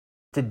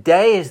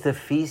Today is the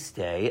feast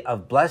day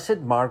of Blessed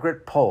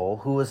Margaret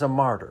Pole, who was a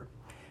martyr.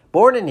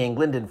 Born in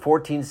England in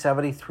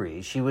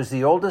 1473, she was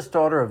the oldest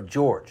daughter of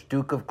George,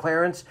 Duke of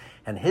Clarence,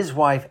 and his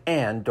wife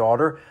Anne,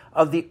 daughter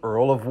of the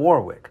Earl of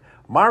Warwick.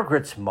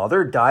 Margaret's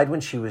mother died when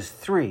she was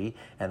 3,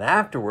 and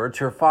afterwards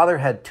her father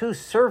had 2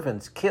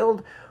 servants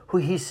killed who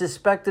he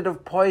suspected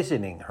of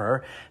poisoning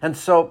her, and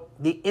so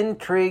the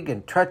intrigue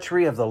and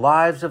treachery of the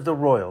lives of the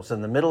royals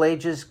in the Middle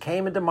Ages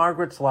came into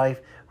Margaret's life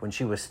when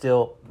she was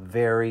still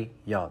very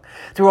young.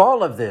 Through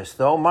all of this,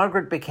 though,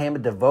 Margaret became a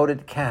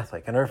devoted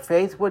Catholic, and her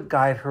faith would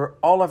guide her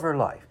all of her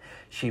life.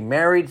 She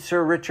married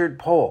Sir Richard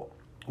Pole,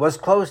 was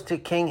close to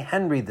King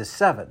Henry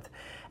VII,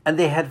 and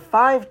they had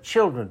 5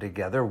 children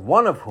together,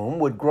 one of whom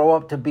would grow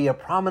up to be a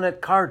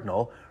prominent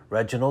cardinal,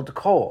 Reginald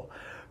Cole.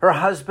 Her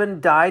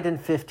husband died in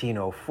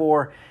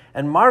 1504,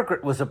 and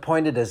Margaret was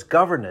appointed as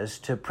governess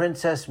to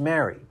Princess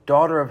Mary,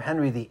 daughter of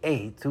Henry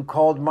VIII, who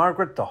called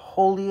Margaret the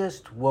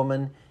holiest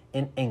woman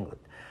in England.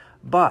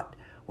 But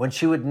when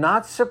she would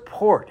not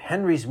support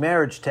Henry's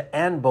marriage to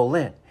Anne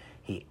Boleyn,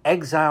 he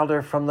exiled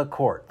her from the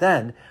court.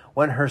 Then,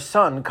 when her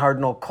son,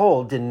 Cardinal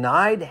Cole,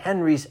 denied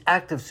Henry's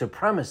active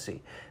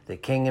supremacy, the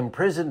king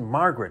imprisoned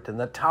Margaret in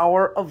the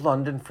Tower of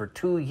London for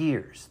 2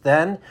 years.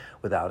 Then,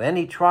 without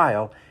any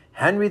trial,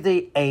 Henry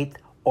VIII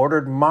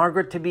ordered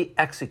Margaret to be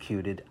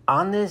executed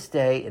on this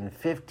day in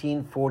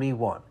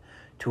 1541.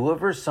 2 of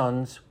her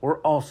sons were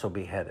also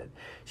beheaded.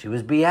 She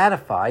was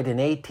beatified in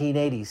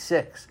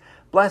 1886.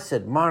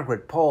 Blessed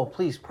Margaret Pole,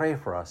 please pray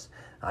for us.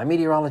 I'm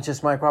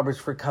meteorologist Mike Roberts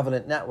for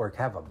Covenant Network.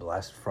 Have a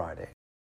blessed Friday.